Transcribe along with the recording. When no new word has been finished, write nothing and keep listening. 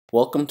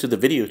Welcome to the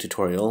video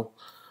tutorial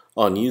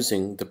on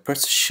using the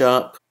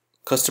PrestaShop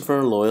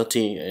customer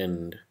loyalty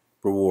and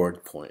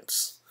reward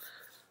points.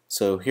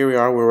 So here we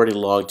are, we're already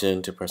logged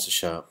into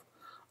PrestaShop.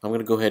 I'm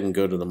going to go ahead and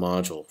go to the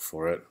module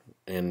for it,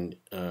 and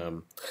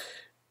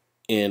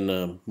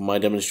in my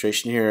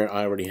demonstration here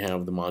I already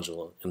have the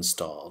module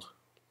installed.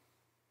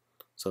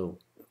 So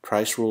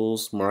price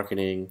rules,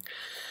 marketing.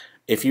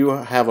 If you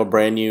have a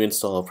brand new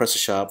install of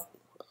PrestaShop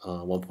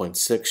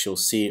 1.6, you'll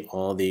see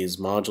all these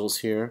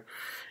modules here,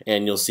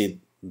 and you'll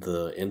see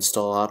the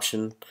install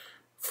option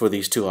for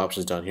these two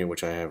options down here,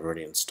 which I have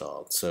already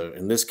installed. So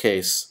in this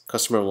case,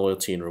 customer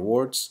loyalty and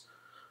rewards,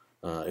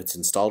 it's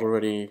installed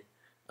already.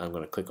 I'm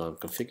going to click on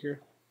configure,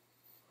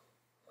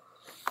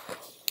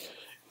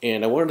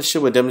 and I wanted to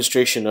show a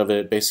demonstration of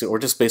it, or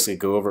just basically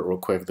go over it real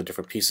quick, the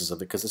different pieces of it,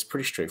 because it's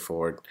pretty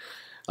straightforward.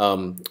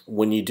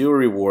 When you do a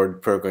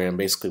reward program,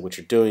 basically what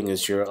you're doing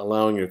is you're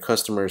allowing your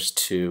customers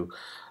to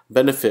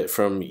benefit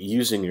from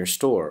using your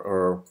store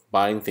or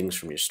buying things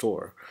from your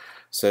store.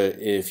 So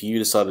if you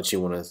decide that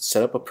you want to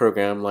set up a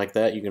program like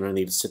that, you're going to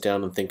need to sit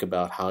down and think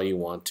about how you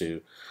want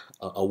to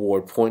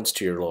award points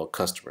to your loyal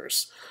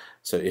customers.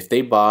 So if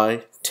they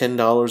buy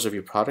 $10 of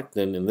your product,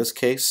 then in this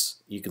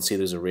case you can see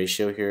there's a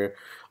ratio here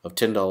of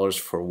 $10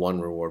 for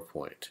 1 reward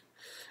point.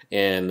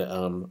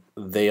 And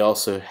they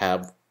also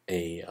have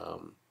a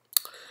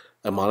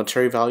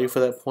monetary value for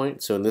that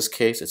point. So in this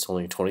case it's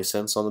only 20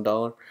 cents on the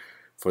dollar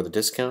for the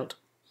discount.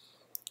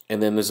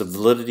 And then there's a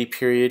validity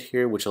period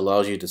here, which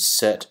allows you to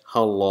set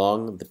how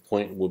long the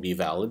point will be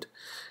valid.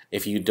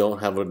 If you don't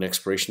have an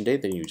expiration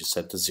date, then you just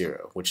set to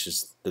 0, which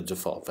is the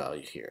default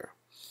value here.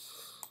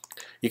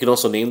 You can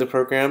also name the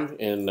program,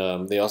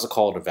 and they also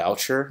call it a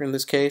voucher in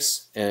this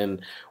case,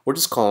 and we're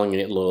just calling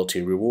it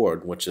loyalty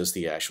reward, which is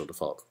the actual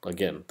default,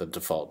 again, the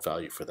default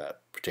value for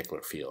that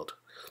particular field.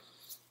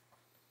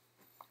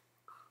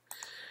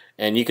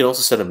 And you can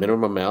also set a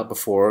minimum amount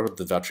before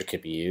the voucher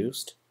can be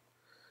used.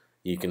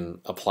 You can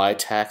apply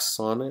taxes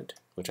on it,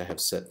 which I have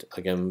set.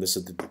 Again, this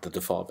is the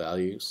default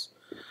values.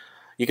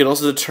 You can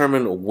also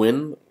determine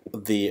when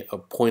the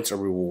points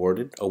are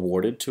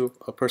awarded to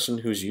a person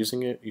who's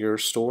using your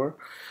store.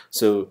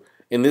 So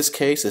in this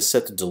case, it's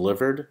set to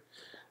delivered.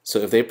 So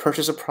if they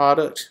purchase a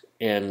product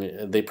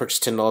and they purchase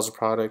 $10 a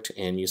product,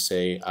 and you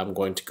say, I'm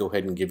going to go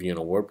ahead and give you an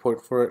award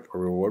point for it,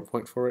 or reward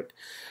point for it,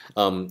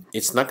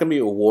 it's not going to be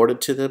awarded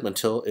to them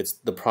until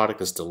the product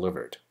is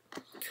delivered.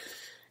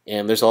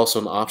 And there's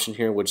also an option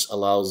here which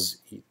allows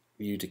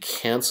you to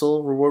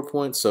cancel reward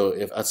points. So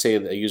if I say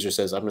a user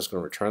says, I'm just going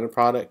to return the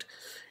product,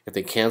 if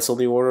they cancel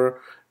the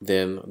order,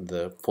 then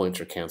the points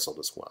are canceled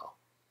as well.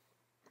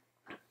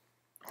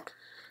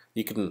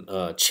 You can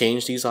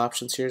change these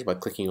options here by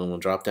clicking on the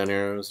drop down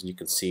arrows, and you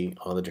can see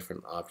all the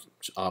different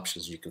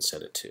options you can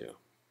set it to.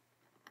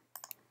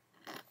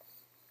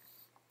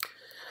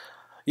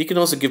 You can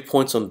also give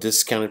points on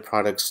discounted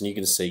products, and you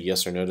can say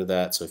yes or no to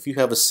that. So if you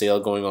have a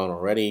sale going on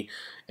already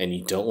and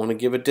you don't want to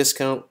give a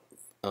discount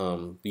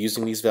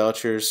using these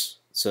vouchers,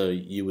 so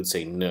you would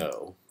say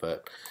no.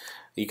 But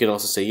you can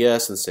also say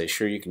yes and say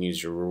sure, you can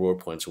use your reward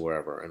points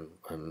wherever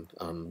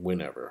and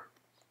whenever.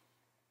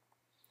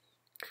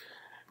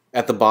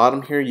 At the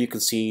bottom here, you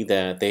can see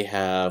that they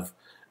have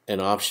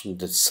an option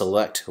to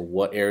select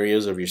what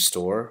areas of your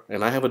store,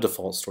 and I have a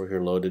default store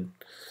here loaded.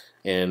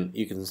 And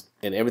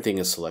everything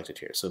is selected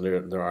here, so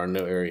there are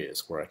no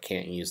areas where I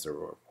can't use the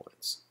reward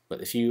points.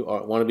 But if you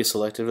want to be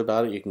selective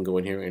about it, you can go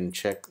in here and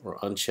check or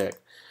uncheck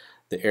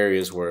the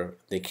areas where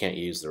they can't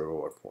use the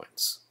reward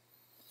points.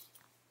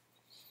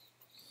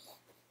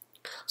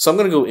 So I'm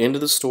going to go into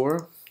the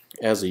store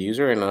as a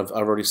user, and I've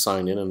already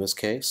signed in this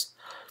case.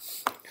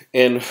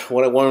 And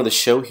what I wanted to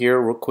show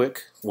here real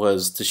quick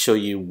was to show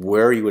you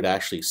where you would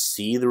actually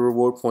see the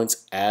reward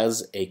points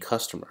as a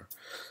customer,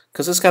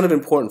 because it's kind of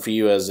important for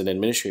you as an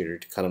administrator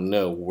to kind of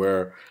know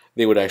where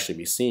they would actually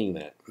be seeing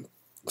that.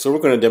 So we're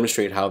going to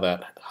demonstrate how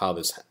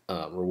this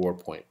reward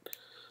point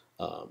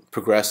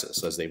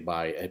progresses as they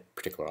buy a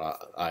particular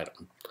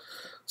item.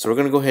 So we're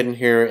going to go ahead in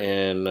here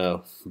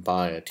and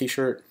buy a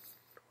t-shirt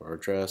or a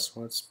dress.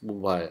 We'll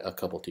buy a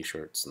couple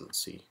t-shirts and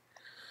see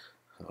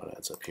how it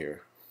adds up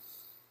here.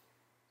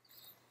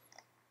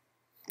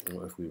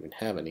 If we even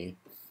have any.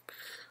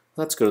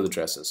 Let's go to the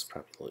dresses.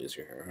 Probably a little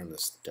easier here in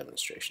this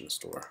demonstration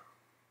store.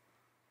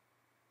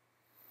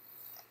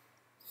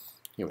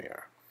 Here we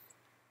are.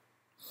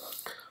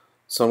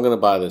 So I'm going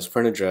to buy this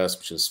printed dress,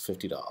 which is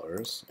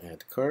 $50.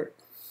 Add to cart.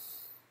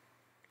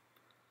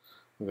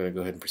 I'm going to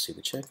go ahead and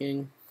proceed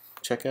to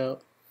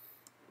checkout.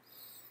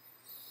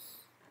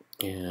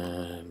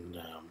 And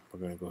we're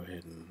going to go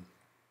ahead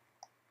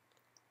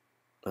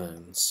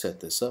and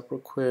set this up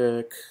real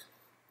quick.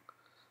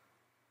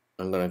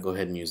 I'm going to go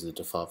ahead and use the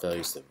default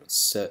values that have been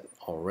set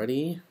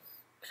already.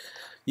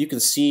 You can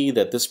see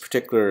that this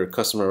particular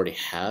customer already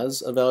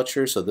has a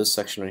voucher, so this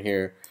section right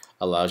here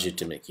allows you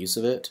to make use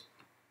of it.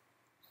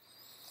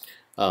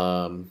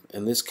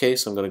 In this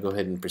case, I'm going to go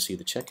ahead and proceed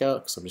to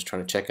checkout, because I'm just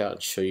trying to check out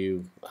and show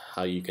you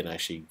how you can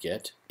actually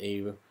get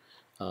a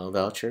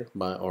voucher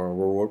or a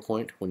reward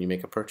point when you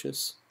make a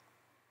purchase.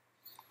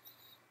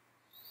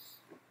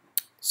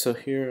 So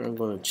here I'm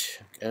going to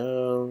check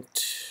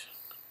out.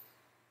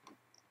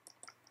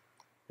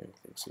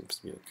 Everything seems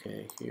to be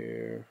okay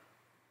here.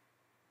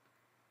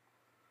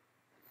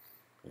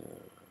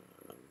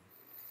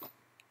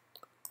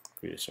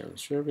 Create a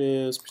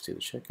service, proceed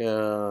to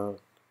checkout.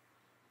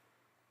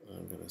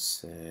 I'm going to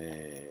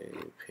say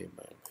pay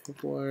by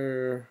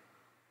Pipwire.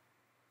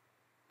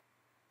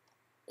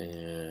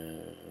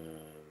 And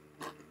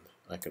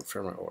I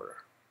confirm my order.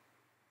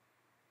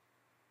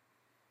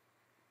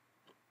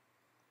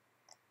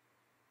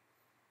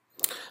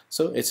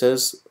 So it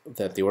says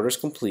that the order is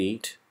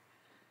complete,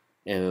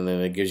 and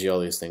then it gives you all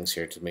these things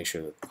here to make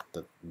sure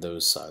that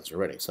those sides are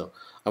ready. So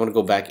I'm going to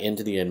go back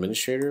into the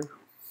administrator,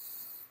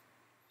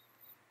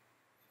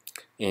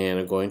 and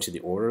I'm going to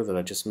the order that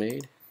I just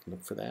made.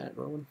 Look for that,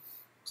 Rowan.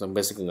 So I'm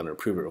basically going to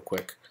approve it real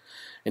quick.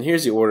 And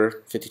here's the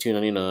order,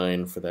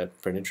 $52.99 for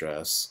that printed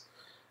dress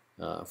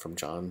from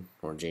John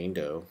or Jane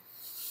Doe.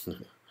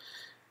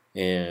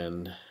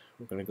 And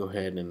we're going to go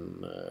ahead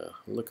and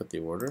look at the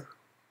order.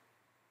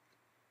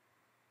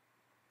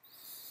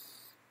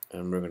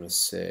 And we're going to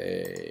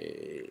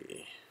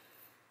say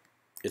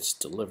it's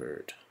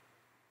delivered.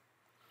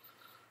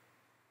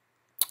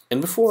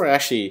 And before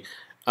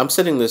I'm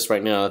setting this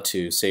right now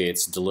to say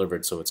it's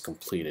delivered, so it's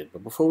completed.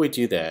 But before we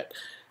do that,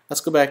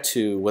 let's go back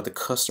to what the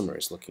customer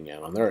is looking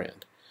at on their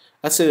end.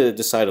 Let's say they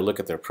decide to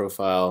look at their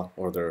profile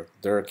or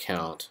their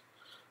account.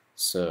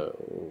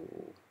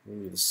 So let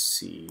me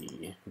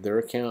see their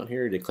account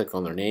here. They click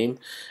on their name,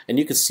 and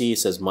you can see it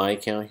says my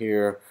account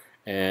here.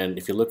 And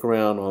if you look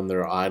around on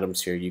their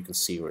items here, you can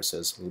see where it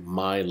says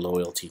my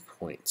loyalty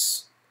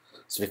points.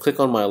 So if you click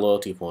on my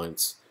loyalty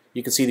points,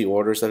 you can see the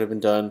orders that have been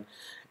done,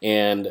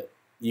 and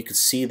you can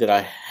see that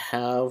I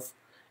have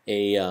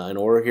an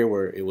order here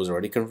where it was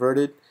already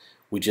converted.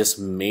 We just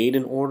made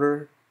an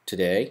order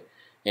today,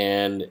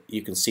 and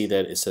you can see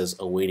that it says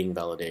awaiting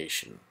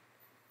validation.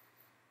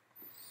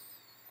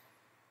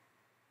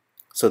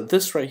 So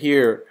this right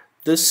here,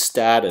 this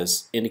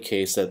status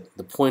indicates that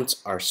the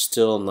points are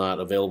still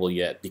not available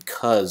yet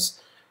because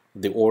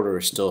the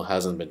order still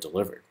hasn't been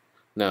delivered.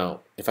 Now,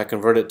 if I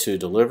convert it to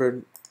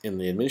delivered in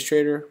the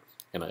administrator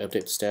and I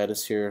update the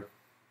status here,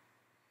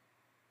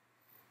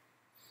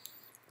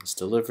 it's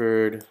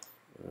delivered.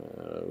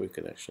 We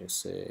could actually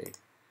say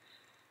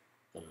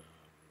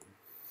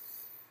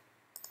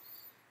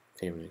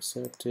payment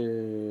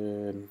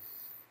accepted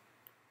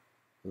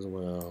as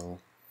well.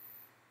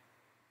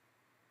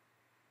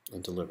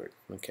 And delivered.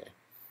 Okay.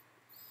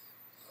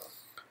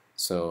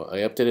 So I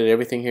updated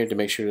everything here to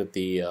make sure that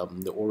the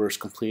order is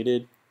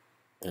completed,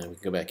 and we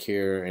can go back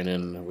here, and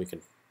then we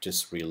can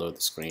just reload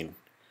the screen.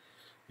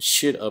 It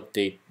should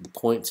update the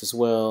points as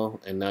well,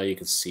 and now you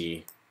can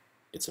see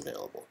it's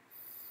available.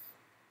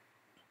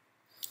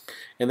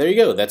 And there you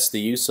go. That's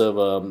the use of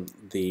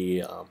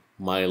the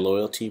My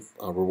Loyalty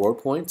reward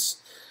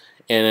points.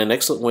 And an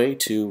excellent way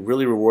to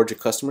really reward your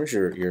customers,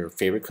 your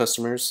favorite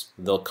customers.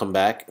 They'll come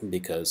back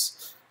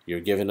because you're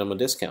giving them a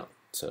discount.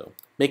 So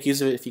make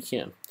use of it if you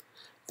can.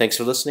 Thanks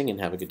for listening and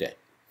have a good day.